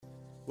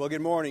Well, good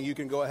morning. You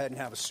can go ahead and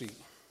have a seat.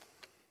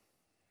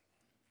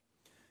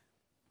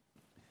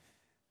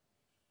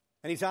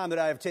 Anytime that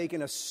I have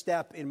taken a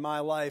step in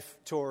my life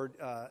toward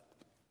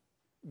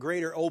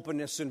greater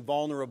openness and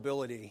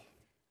vulnerability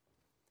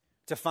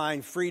to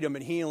find freedom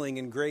and healing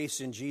and grace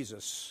in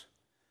Jesus,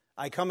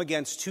 I come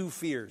against two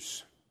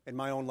fears in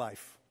my own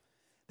life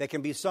that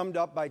can be summed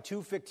up by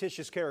two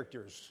fictitious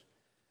characters.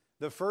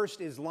 The first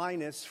is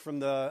Linus from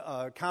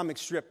the comic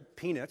strip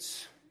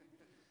Peanuts,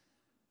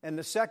 and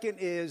the second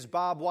is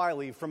Bob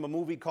Wiley from a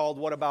movie called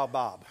What About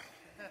Bob?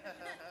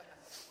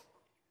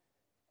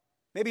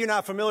 Maybe you're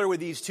not familiar with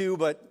these two,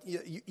 but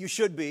you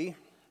should be.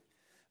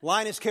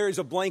 Linus carries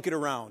a blanket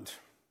around.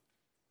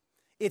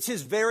 It's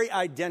his very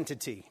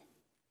identity.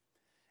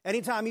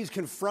 Anytime he's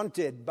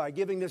confronted by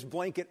giving this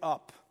blanket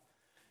up,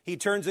 he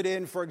turns it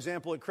in, for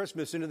example, at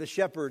Christmas, into the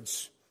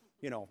shepherd's,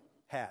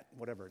 hat,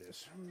 whatever it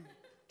is,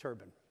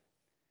 turban.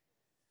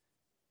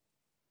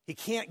 He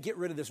can't get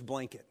rid of this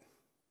blanket.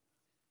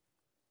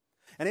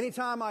 And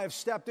anytime I have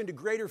stepped into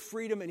greater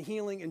freedom and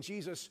healing in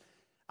Jesus,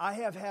 I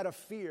have had a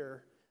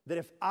fear that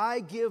if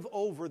I give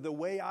over the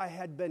way I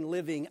had been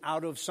living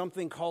out of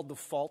something called the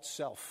false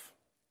self,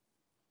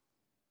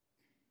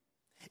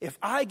 if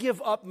I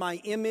give up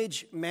my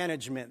image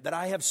management that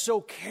I have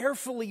so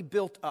carefully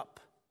built up,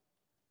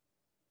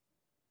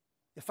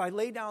 if I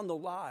lay down the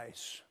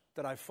lies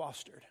that I've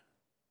fostered,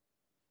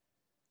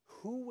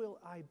 who will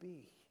I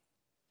be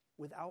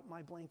without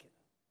my blanket?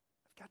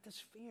 I've got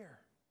this fear.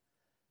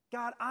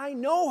 God, I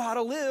know how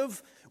to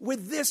live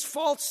with this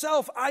false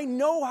self. I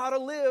know how to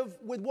live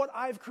with what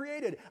I've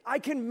created. I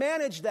can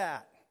manage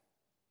that.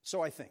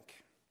 So I think.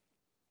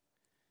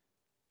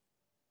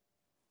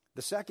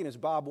 The second is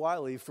Bob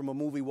Wiley from a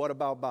movie, What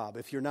About Bob?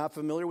 If you're not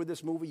familiar with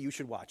this movie, you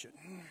should watch it.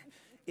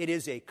 It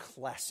is a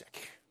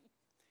classic.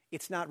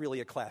 It's not really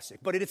a classic,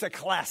 but it is a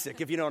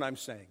classic, if you know what I'm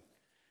saying.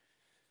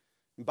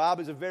 Bob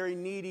is a very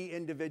needy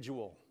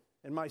individual.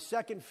 And my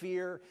second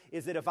fear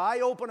is that if I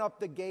open up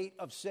the gate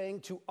of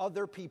saying to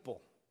other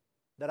people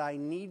that I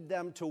need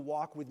them to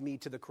walk with me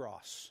to the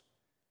cross,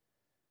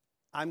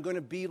 I'm going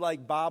to be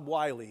like Bob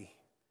Wiley,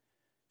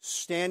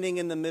 standing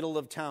in the middle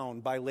of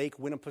town by Lake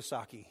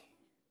Winnipesaukee,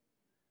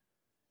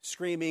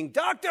 screaming,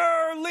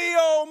 "Dr.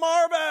 Leo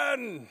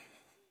Marvin!"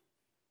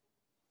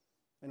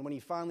 And when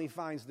he finally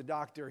finds the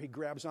doctor, he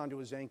grabs onto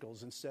his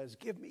ankles and says,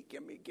 "Give me,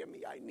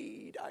 I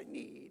need.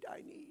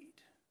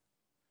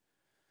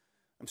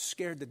 I'm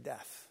scared to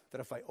death that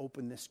if I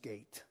open this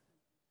gate,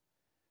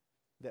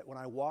 that when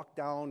I walk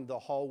down the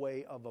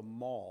hallway of a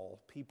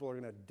mall, people are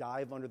going to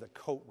dive under the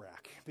coat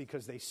rack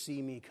because they see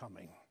me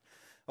coming.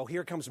 Oh,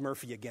 here comes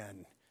Murphy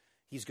again.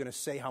 He's going to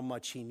say how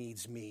much he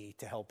needs me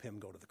to help him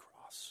go to the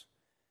cross."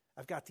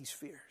 I've got these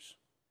fears.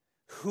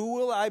 Who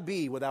will I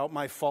be without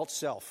my false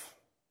self?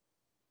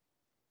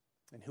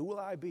 And who will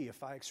I be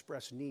if I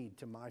express need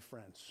to my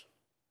friends?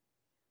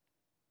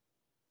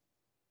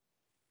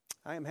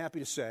 I am happy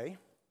to say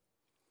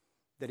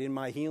that in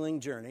my healing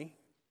journey,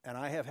 and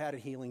I have had a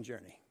healing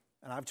journey,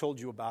 and I've told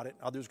you about it,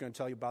 others are going to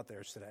tell you about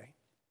theirs today,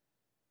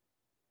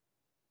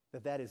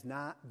 that has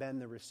not been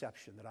the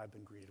reception that I've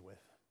been greeted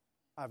with.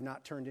 I've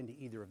not turned into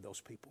either of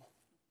those people.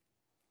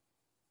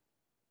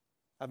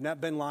 I've not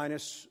been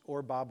Linus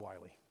or Bob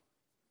Wiley,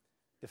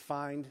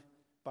 defined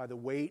by the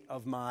weight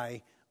of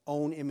my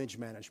own image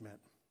management,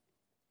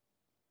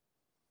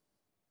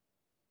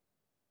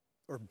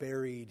 or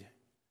buried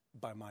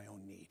by my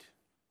own need.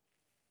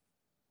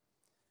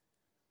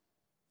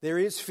 There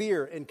is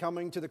fear in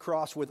coming to the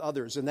cross with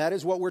others, and that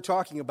is what we're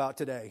talking about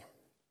today.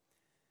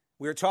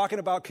 We're talking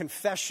about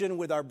confession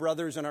with our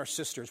brothers and our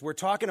sisters. We're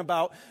talking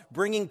about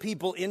bringing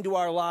people into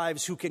our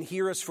lives who can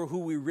hear us for who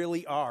we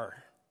really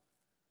are.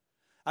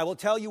 I will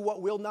tell you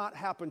what will not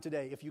happen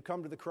today if you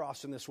come to the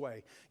cross in this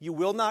way. You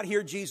will not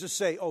hear Jesus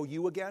say, "Oh,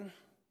 you again?"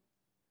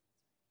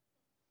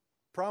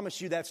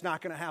 Promise you that's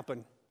not going to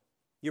happen.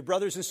 Your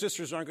brothers and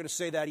sisters aren't going to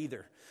say that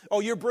either.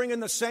 "Oh, you're bringing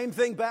the same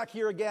thing back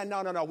here again."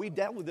 No. We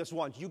dealt with this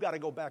once. You got to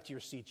go back to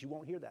your seats. You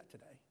won't hear that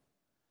today.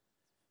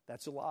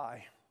 That's a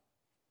lie.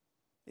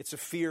 It's a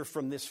fear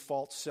from this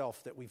false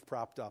self that we've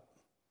propped up.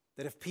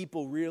 That if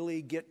people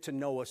really get to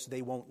know us,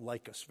 they won't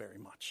like us very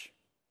much.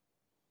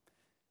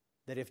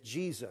 That if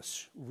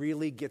Jesus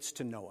really gets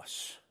to know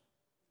us,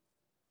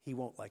 he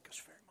won't like us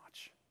very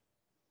much.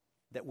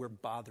 That we're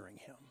bothering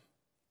him.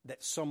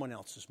 That someone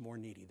else is more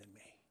needy than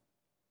me.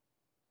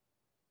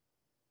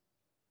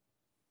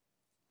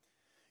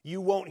 You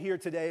won't hear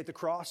today at the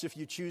cross, if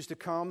you choose to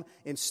come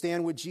and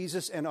stand with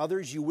Jesus and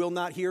others, you will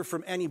not hear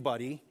from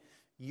anybody,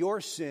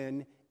 "Your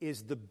sin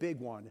is the big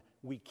one.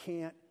 We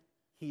can't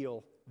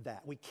heal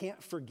that. We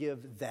can't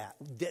forgive that.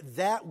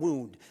 That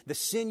wound, the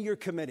sin you're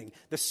committing,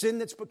 the sin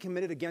that's been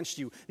committed against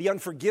you, the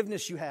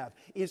unforgiveness you have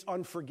is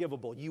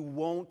unforgivable." You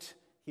won't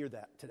hear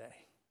that today.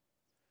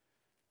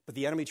 But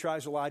the enemy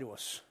tries to lie to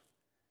us.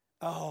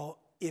 Oh,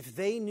 if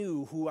they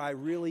knew who I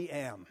really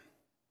am,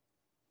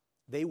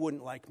 they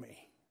wouldn't like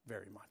me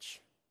very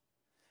much.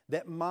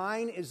 That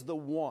mine is the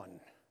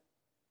one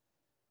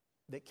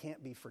that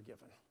can't be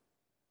forgiven.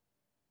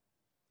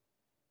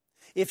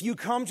 If you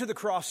come to the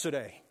cross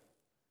today,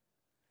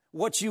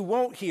 what you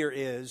won't hear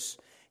is,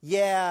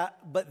 yeah,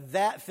 but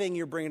that thing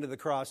you're bringing to the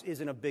cross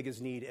isn't a big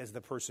as need as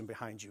the person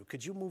behind you.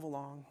 Could you move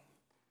along?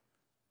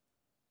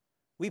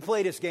 We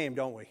play this game,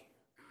 don't we?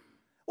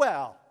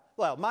 Well,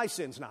 my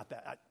sin's not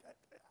that.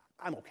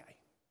 I'm okay.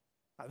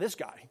 This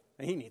guy,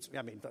 he needs,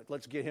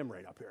 let's get him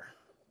right up here.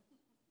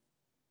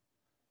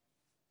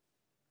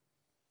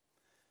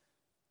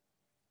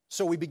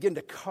 So we begin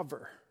to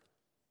cover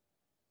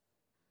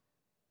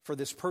for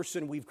this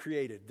person we've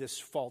created, this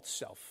false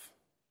self.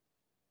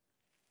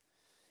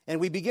 And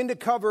we begin to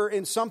cover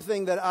in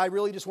something that I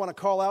really just want to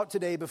call out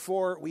today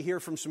before we hear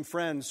from some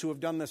friends who have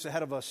done this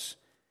ahead of us.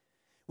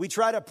 We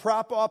try to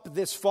prop up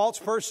this false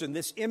person,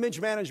 this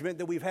image management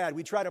that we've had.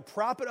 We try to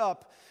prop it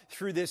up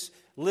through this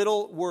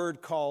little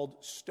word called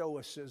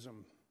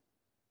stoicism.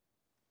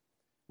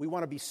 We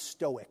want to be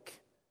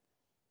stoic.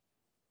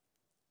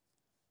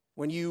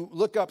 When you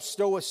look up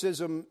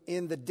stoicism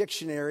in the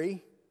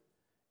dictionary,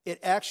 it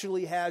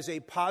actually has a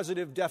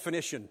positive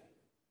definition.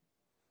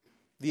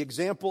 The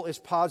example is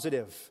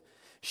positive.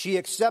 She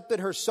accepted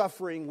her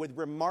suffering with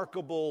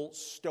remarkable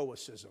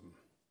stoicism.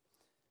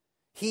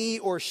 He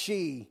or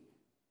she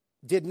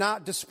did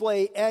not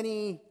display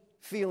any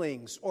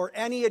feelings or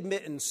any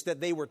admittance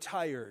that they were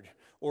tired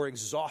or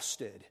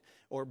exhausted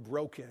or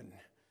broken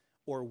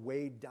or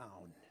weighed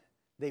down.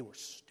 They were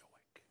stoic.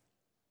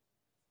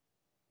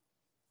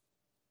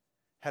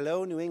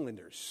 Hello, New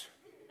Englanders.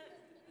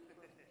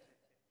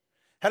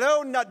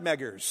 Hello,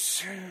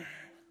 nutmeggers.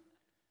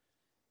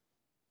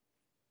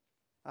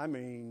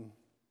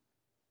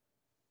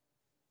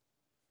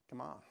 Come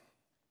on.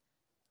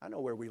 I know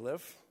where we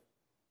live.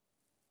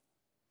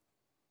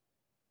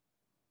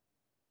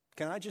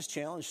 Can I just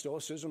challenge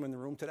stoicism in the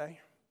room today?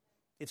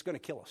 It's going to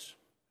kill us.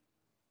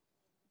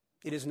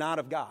 It is not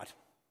of God.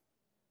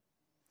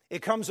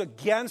 It comes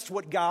against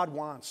what God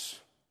wants.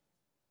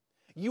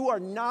 You are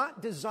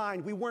not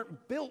designed, we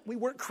weren't built, we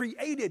weren't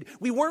created,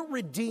 we weren't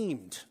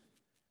redeemed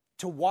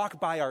to walk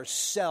by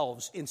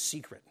ourselves in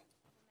secret.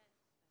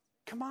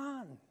 Come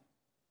on.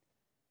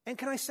 And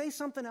can I say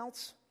something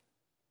else?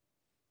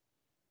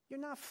 You're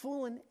not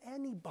fooling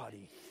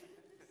anybody.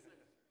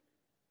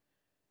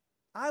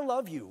 I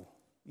love you.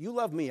 You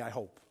love me, I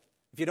hope.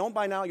 If you don't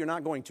by now, you're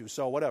not going to,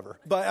 so whatever.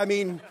 But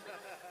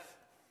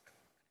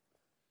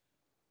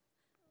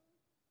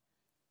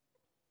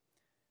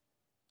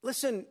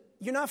listen,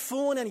 you're not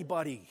fooling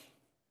anybody.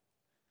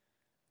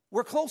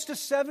 We're close to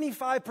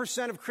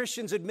 75% of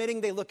Christians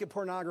admitting they look at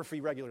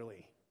pornography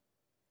regularly.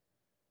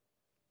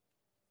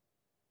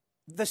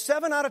 The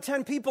 7 out of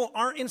 10 people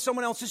aren't in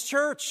someone else's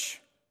church.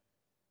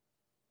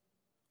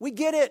 We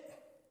get it.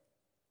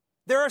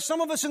 There are some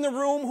of us in the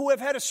room who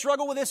have had a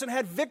struggle with this and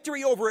had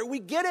victory over it. We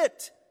get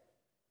it.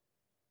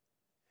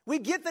 We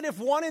get that if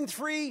 1 in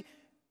 3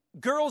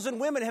 girls and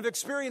women have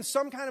experienced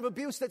some kind of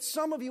abuse, that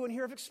some of you in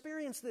here have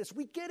experienced this.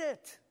 We get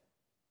it.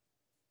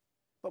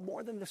 But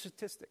more than the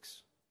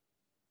statistics,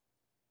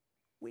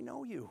 we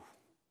know you.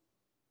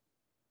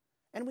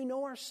 And we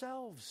know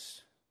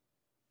ourselves.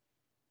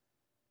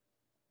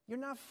 You're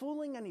not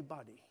fooling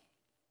anybody.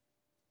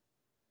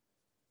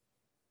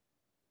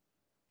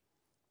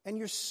 And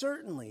you're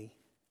certainly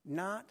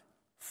not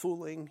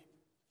fooling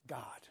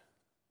God.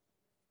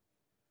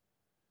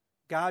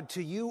 God,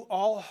 to you,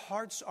 all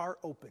hearts are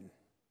open.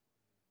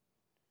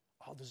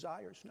 All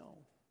desires, no.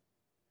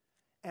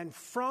 And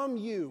from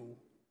you,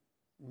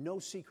 no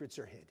secrets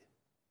are hid.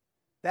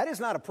 That is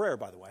not a prayer,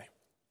 by the way.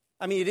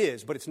 It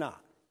is, but it's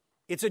not.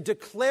 It's a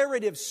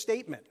declarative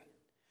statement.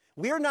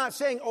 We're not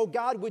saying, oh,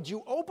 God, would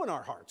you open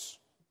our hearts?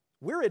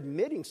 We're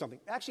admitting something.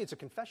 Actually, it's a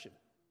confession.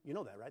 You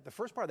know that, right? The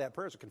first part of that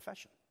prayer is a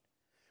confession.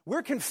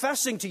 We're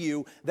confessing to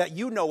you that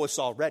you know us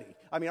already.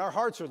 Our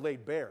hearts are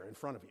laid bare in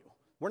front of you.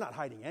 We're not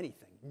hiding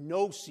anything.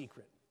 No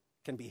secret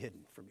can be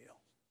hidden from you.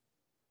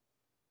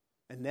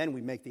 And then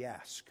we make the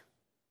ask.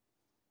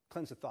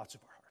 Cleanse the thoughts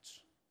of our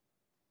hearts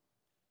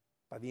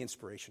by the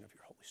inspiration of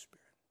your Holy Spirit,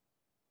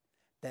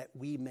 that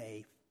we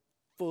may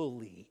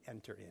fully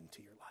enter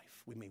into your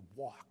life. We may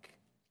walk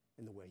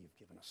in the way you've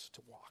given us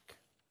to walk.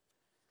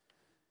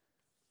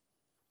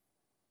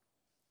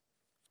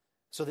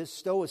 So this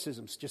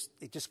stoicism,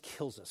 it just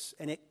kills us.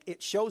 And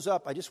it shows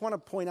up. I just want to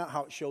point out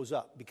how it shows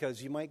up,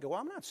 because you might go, well,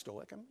 I'm not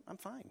stoic. I'm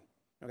fine.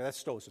 Okay, that's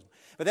stoicism.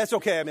 But that's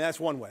okay. That's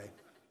one way.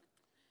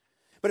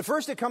 But at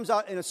first it comes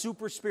out in a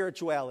super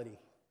spirituality.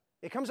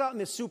 It comes out in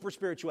this super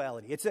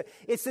spirituality.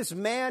 It's this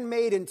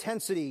man-made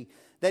intensity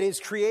that is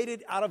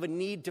created out of a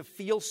need to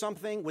feel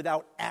something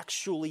without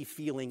actually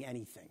feeling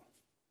anything.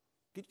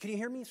 Can you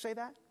hear me say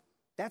that?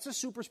 That's a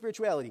super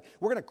spirituality.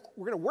 We're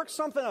gonna work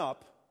something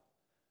up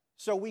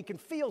so we can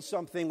feel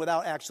something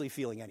without actually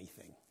feeling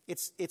anything.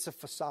 It's a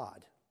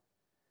facade.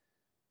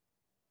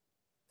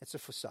 It's a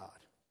facade.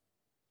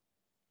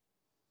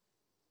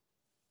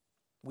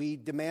 We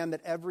demand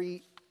that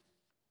every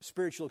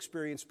spiritual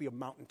experience be a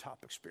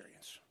mountaintop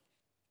experience.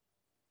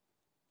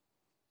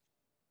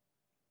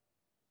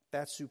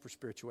 That's super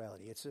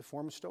spirituality. It's a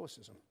form of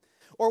stoicism.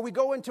 Or we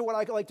go into what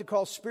I like to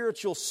call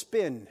spiritual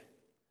spin.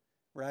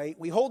 right?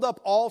 We hold up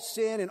all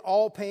sin and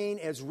all pain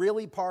as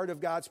really part of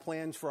God's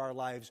plans for our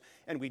lives,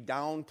 and we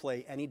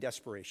downplay any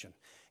desperation.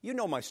 You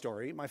know my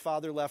story. My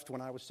father left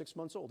when I was 6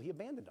 months old. He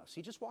abandoned us.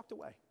 He just walked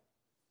away.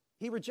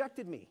 He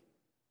rejected me.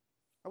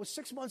 I was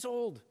 6 months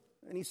old,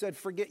 and he said,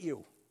 "Forget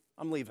you.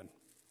 I'm leaving."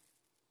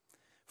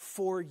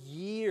 For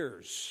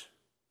years,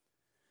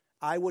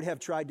 I would have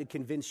tried to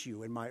convince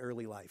you in my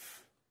early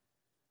life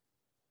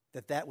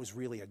that that was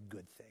really a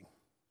good thing.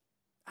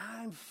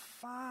 I'm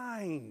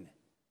fine.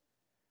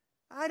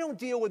 I don't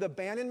deal with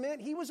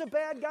abandonment. He was a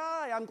bad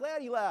guy. I'm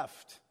glad he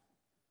left.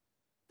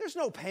 There's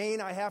no pain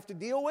I have to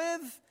deal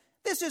with.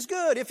 This is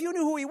good. If you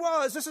knew who he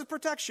was, this is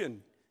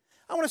protection.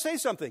 I want to say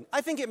something.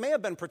 I think it may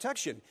have been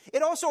protection.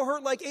 It also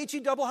hurt like HE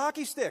double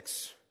hockey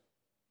sticks.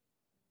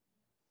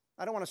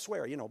 I don't want to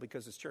swear,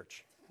 because it's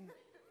church.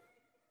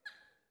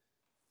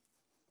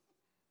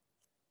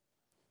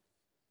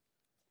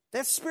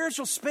 That's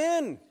spiritual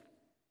spin.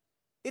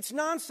 It's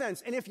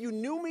nonsense. And if you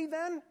knew me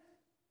then,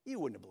 you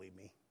wouldn't have believed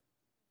me.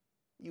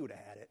 You would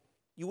have had it.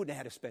 You wouldn't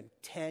have had to spend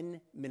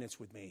 10 minutes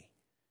with me.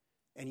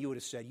 And you would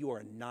have said, you are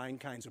in 9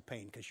 kinds of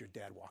pain because your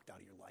dad walked out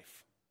of your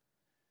life.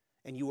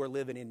 And you are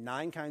living in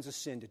 9 kinds of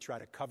sin to try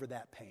to cover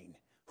that pain.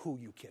 Who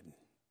you kidding?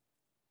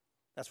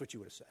 That's what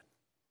you would have said.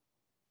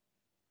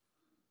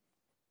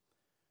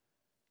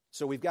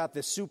 So we've got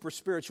this super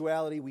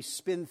spirituality. We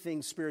spin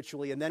things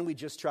spiritually, and then we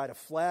just try to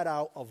flat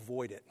out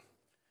avoid it.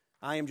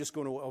 I am just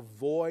going to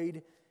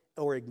avoid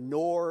or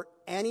ignore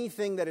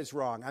anything that is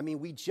wrong. I mean,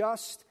 we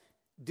just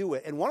do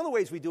it. And one of the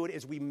ways we do it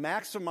is we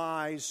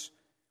maximize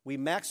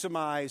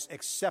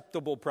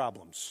acceptable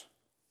problems.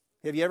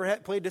 Have you ever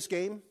played this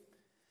game?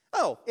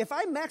 Oh, if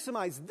I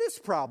maximize this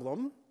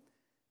problem,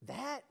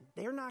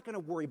 they're not going to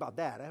worry about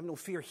that. I have no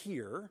fear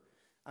here.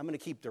 I'm going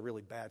to keep the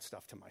really bad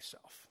stuff to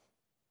myself.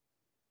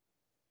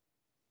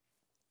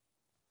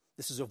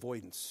 This is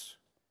avoidance.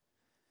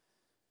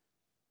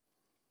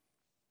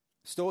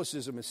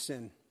 Stoicism is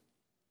sin.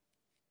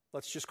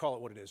 Let's just call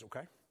it what it is,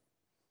 okay?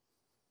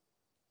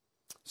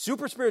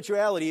 Super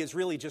spirituality is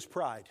really just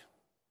pride.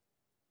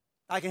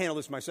 I can handle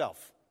this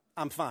myself.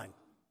 I'm fine.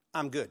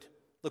 I'm good.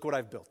 Look what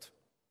I've built.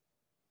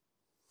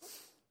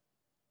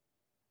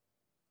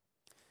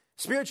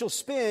 Spiritual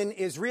spin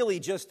is really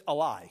just a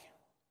lie.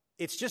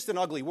 It's just an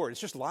ugly word.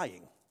 It's just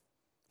lying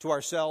to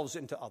ourselves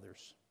and to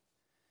others.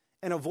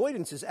 And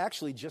avoidance is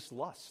actually just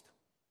lust.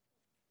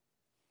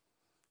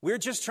 We're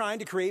just trying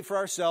to create for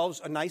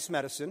ourselves a nice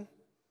medicine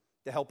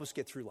to help us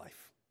get through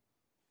life.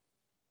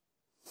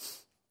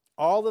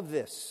 All of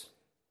this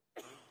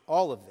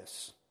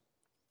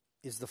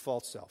is the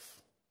false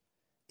self.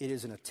 It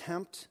is an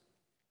attempt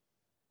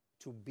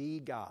to be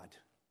God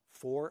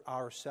for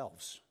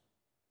ourselves.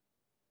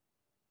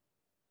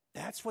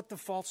 That's what the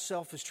false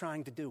self is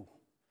trying to do.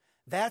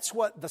 That's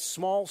what the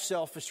small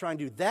self is trying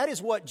to do. That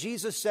is what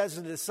Jesus says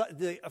to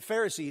the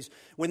Pharisees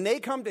when they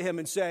come to him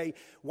and say,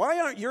 "Why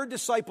aren't your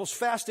disciples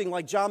fasting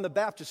like John the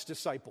Baptist's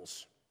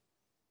disciples?"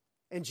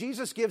 And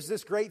Jesus gives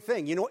this great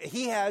thing.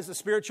 He has a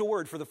spiritual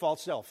word for the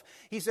false self.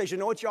 He says, you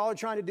know what y'all are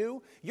trying to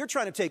do? You're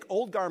trying to take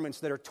old garments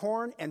that are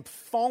torn and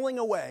falling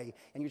away,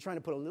 and you're trying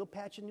to put a little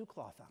patch of new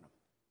cloth on them.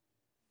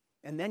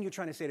 And then you're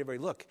trying to say to everybody,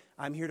 look,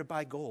 I'm here to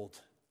buy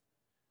gold.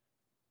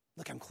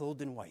 Look, I'm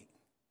clothed in white.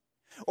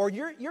 Or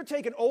you're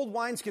taking old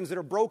wineskins that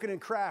are broken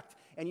and cracked,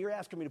 and you're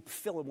asking me to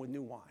fill them with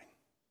new wine.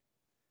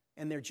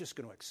 And they're just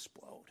going to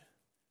explode.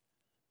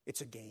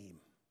 It's a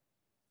game.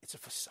 It's a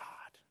facade.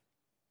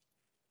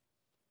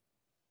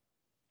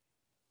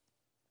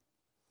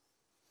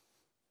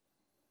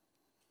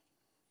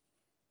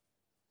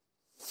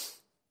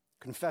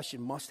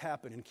 Confession must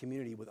happen in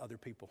community with other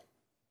people.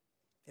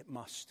 It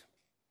must.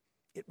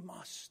 It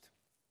must.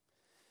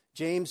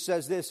 James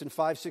says this in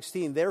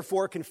 5:16,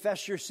 "Therefore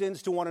confess your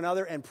sins to one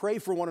another and pray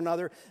for one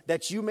another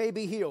that you may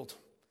be healed.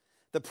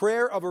 The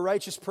prayer of a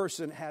righteous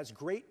person has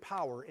great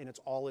power in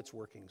all its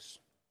workings."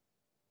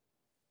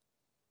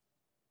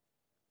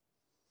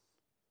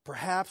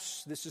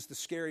 Perhaps this is the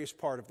scariest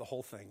part of the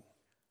whole thing.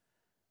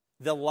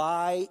 The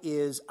lie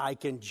is, I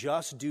can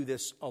just do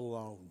this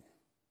alone.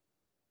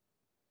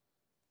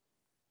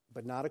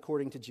 But not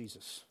according to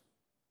Jesus.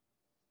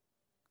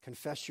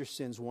 Confess your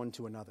sins one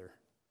to another.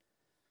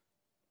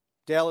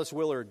 Dallas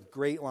Willard,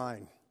 great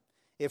line.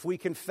 If we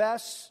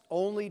confess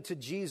only to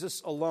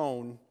Jesus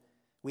alone,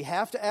 we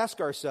have to ask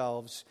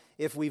ourselves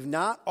if we've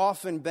not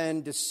often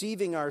been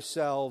deceiving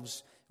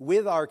ourselves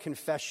with our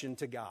confession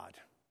to God.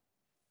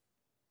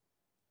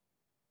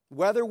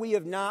 Whether we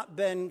have not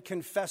been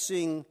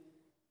confessing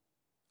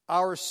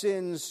our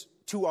sins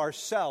to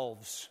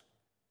ourselves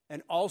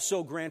and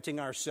also granting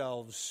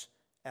ourselves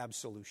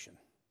absolution.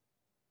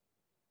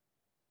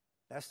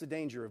 That's the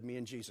danger of me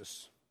and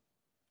Jesus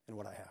and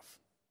what I have.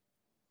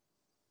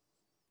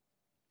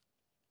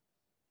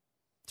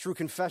 Through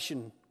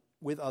confession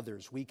with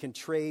others, we can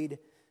trade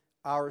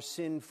our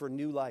sin for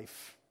new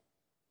life.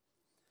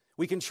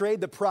 We can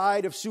trade the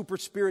pride of super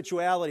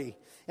spirituality,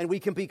 and we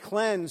can be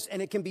cleansed,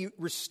 and it can be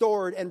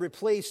restored and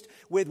replaced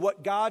with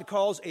what God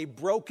calls a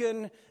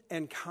broken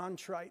and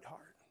contrite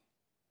heart.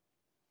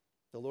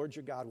 the Lord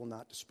your God will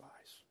not despise.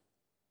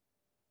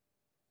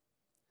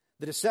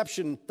 The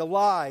deception, the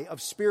lie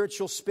of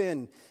spiritual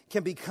spin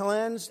can be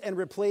cleansed and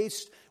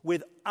replaced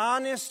with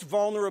honest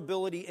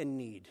vulnerability and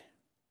need.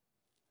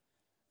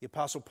 The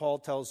Apostle Paul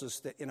tells us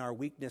that in our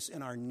weakness,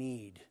 in our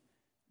need,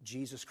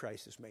 Jesus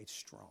Christ is made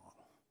strong.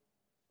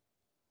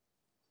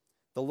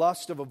 The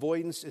lust of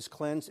avoidance is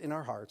cleansed in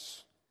our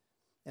hearts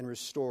and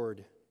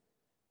restored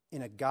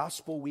in a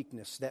gospel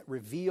weakness that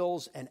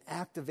reveals and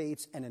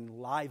activates and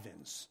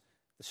enlivens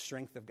the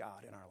strength of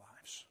God in our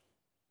lives.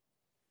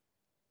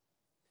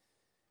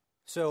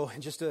 So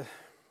in just a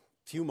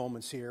few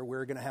moments here,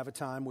 we're going to have a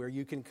time where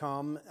you can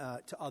come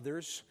to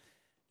others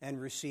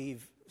and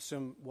receive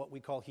some what we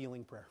call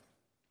healing prayer.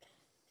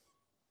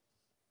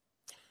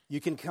 You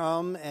can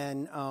come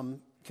and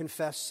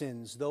confess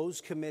sins,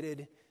 those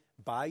committed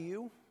by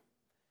you.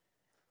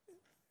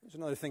 There's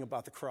another thing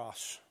about the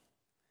cross.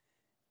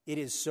 It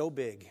is so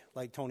big,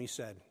 like Tony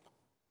said,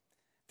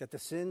 that the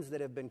sins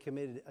that have been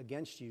committed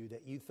against you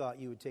that you thought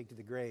you would take to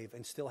the grave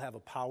and still have a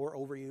power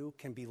over you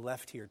can be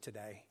left here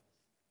today.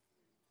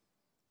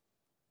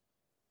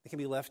 It can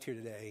be left here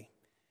today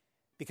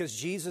because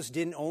Jesus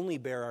didn't only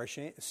bear our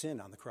sin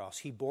on the cross.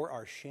 He bore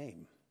our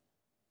shame.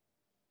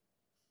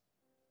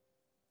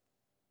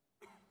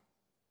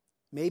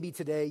 Maybe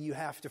today you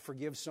have to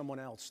forgive someone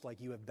else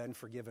like you have been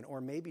forgiven. Or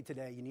maybe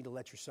today you need to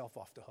let yourself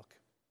off the hook.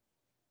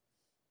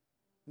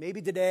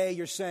 Maybe today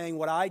you're saying,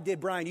 what I did,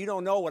 Brian, you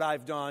don't know what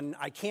I've done.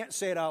 I can't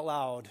say it out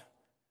loud.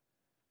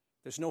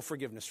 There's no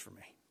forgiveness for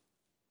me.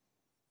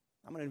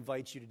 I'm going to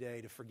invite you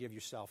today to forgive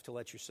yourself, to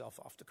let yourself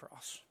off the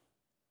cross.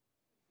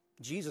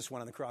 Jesus went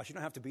on the cross. You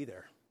don't have to be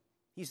there.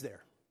 He's there.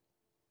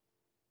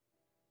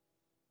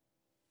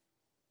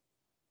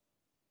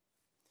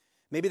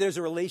 Maybe there's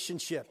a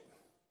relationship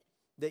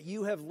that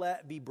you have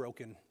let be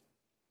broken.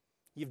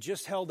 You've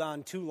just held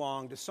on too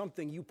long to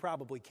something you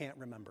probably can't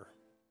remember.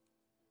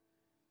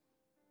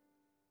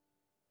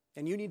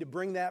 And you need to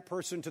bring that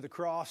person to the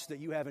cross that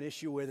you have an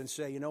issue with and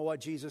say, you know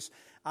what, Jesus,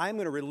 I'm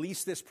going to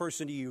release this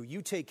person to you.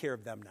 You take care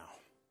of them now.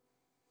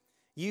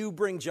 You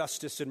bring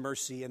justice and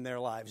mercy in their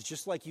lives,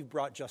 just like you've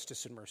brought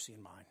justice and mercy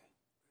in mine.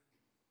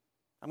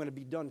 I'm going to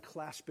be done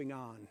clasping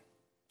on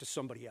to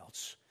somebody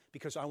else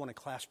because I want to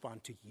clasp on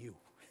to you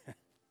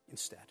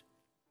instead.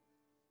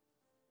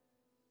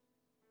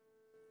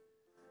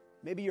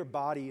 Maybe your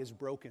body is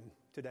broken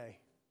today,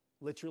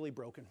 literally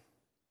broken.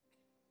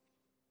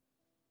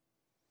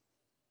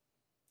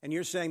 And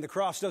you're saying the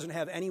cross doesn't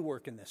have any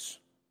work in this.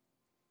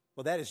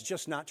 Well, that is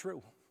just not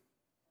true.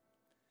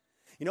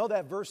 You know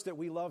that verse that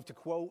we love to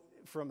quote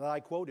from, that I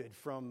quoted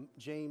from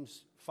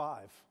James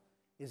 5,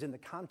 is in the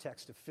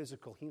context of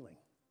physical healing.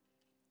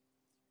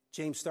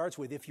 James starts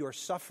with, if you're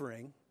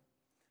suffering,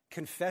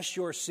 confess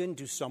your sin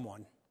to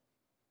someone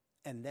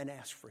and then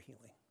ask for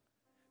healing.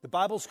 The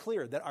Bible's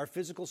clear that our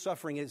physical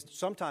suffering is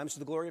sometimes to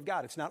the glory of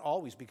God. It's not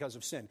always because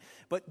of sin.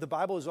 But the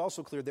Bible is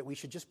also clear that we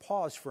should just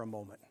pause for a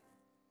moment,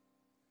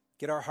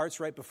 get our hearts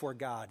right before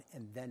God,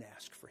 and then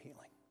ask for healing,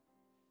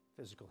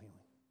 physical healing.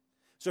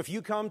 So if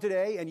you come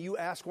today and you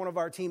ask one of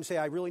our teams, say,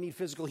 I really need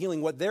physical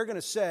healing, what they're going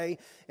to say,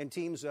 and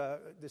teams,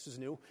 this is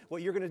new,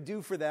 what you're going to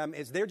do for them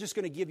is they're just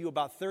going to give you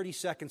about 30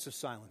 seconds of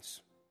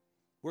silence.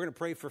 We're going to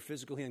pray for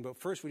physical healing, but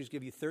first we just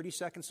give you 30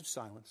 seconds of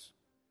silence.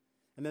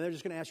 And then they're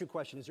just going to ask you a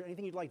question. Is there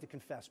anything you'd like to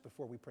confess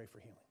before we pray for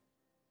healing?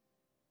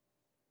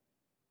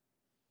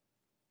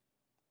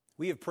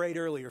 We have prayed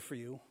earlier for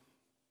you.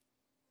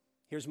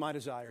 Here's my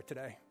desire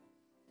today.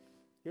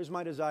 Here's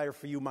my desire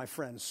for you, my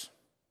friends.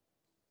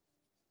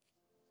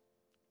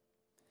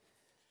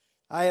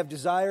 I have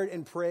desired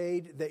and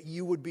prayed that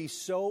you would be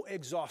so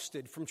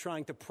exhausted from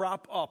trying to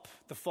prop up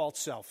the false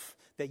self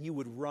that you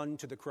would run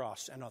to the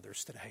cross and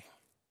others today.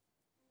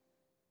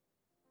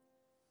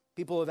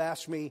 People have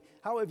asked me,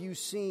 how have you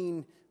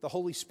seen the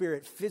Holy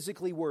Spirit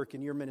physically work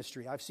in your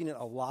ministry? I've seen it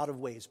a lot of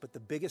ways, but the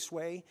biggest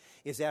way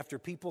is after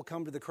people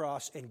come to the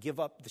cross and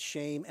give up the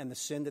shame and the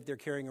sin that they're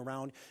carrying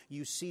around,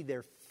 you see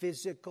their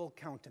physical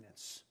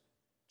countenance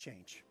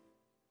change.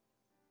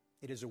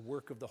 It is a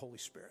work of the Holy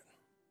Spirit.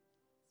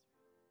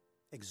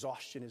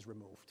 Exhaustion is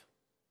removed,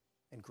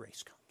 and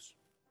grace comes.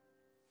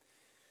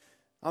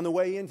 On the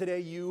way in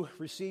today, you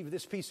receive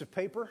this piece of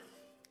paper,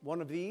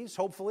 one of these,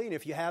 hopefully. And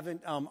if you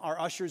haven't, our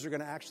ushers are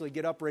going to actually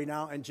get up right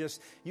now and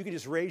you can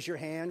just raise your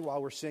hand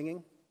while we're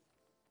singing.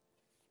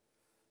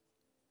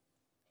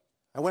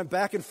 I went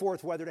back and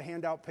forth whether to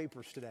hand out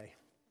papers today.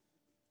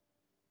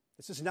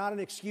 This is not an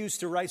excuse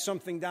to write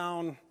something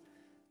down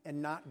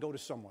and not go to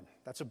someone.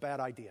 That's a bad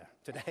idea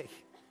today.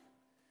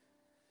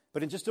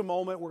 But in just a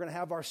moment, we're going to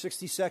have our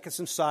 60 seconds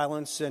in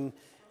silence, and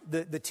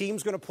the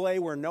team's going to play.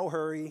 We're in no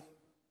hurry.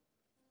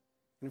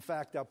 In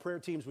fact, our prayer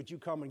teams, would you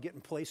come and get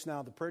in place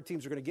now? The prayer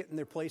teams are going to get in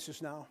their places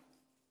now.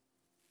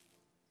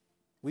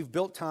 We've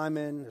built time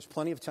in. There's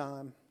plenty of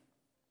time.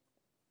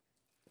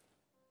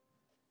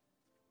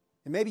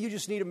 And maybe you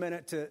just need a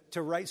minute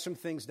to write some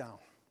things down,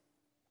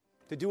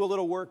 to do a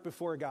little work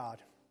before God.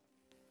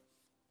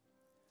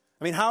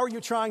 I mean, how are you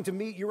trying to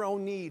meet your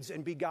own needs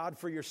and be God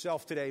for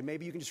yourself today?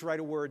 Maybe you can just write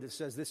a word that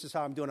says, this is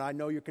how I'm doing it. I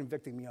know you're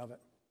convicting me of it.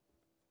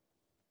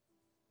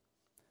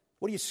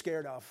 What are you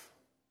scared of?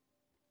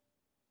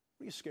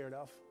 What are you scared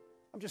of?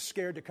 I'm just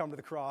scared to come to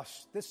the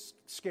cross. This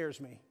scares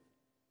me.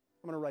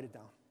 I'm going to write it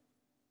down.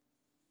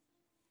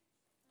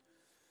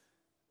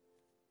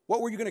 What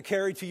were you going to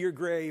carry to your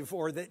grave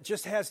or that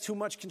just has too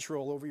much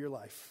control over your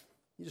life?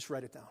 You just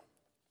write it down.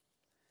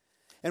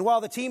 And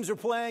while the teams are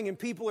playing and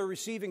people are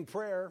receiving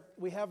prayer,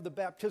 we have the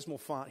baptismal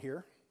font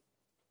here.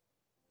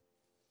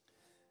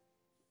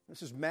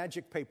 This is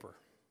magic paper.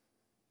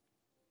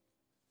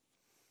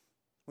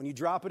 When you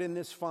drop it in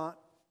this font,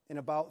 in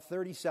about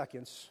 30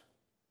 seconds,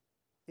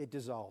 it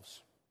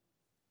dissolves.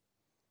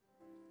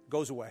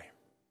 Goes away.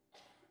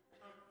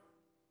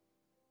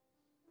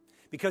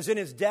 Because in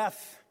his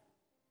death,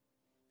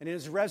 and in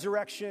his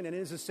resurrection, and in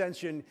his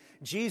ascension,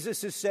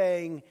 Jesus is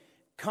saying,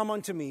 come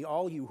unto me,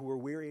 all you who are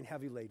weary and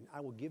heavy laden.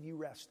 I will give you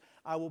rest.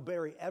 I will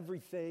bury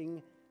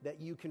everything that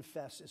you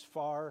confess as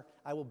far.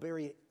 I will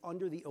bury it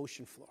under the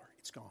ocean floor.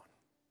 It's gone.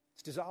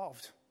 It's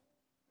dissolved.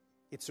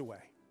 It's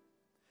away.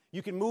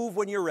 You can move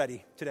when you're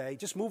ready today.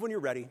 Just move when you're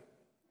ready.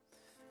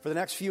 For the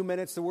next few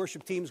minutes, the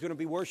worship team is going to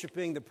be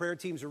worshiping. The prayer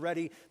teams are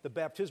ready. The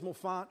baptismal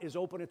font is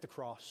open at the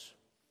cross.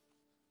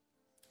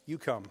 You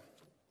come.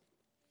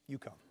 You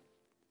come.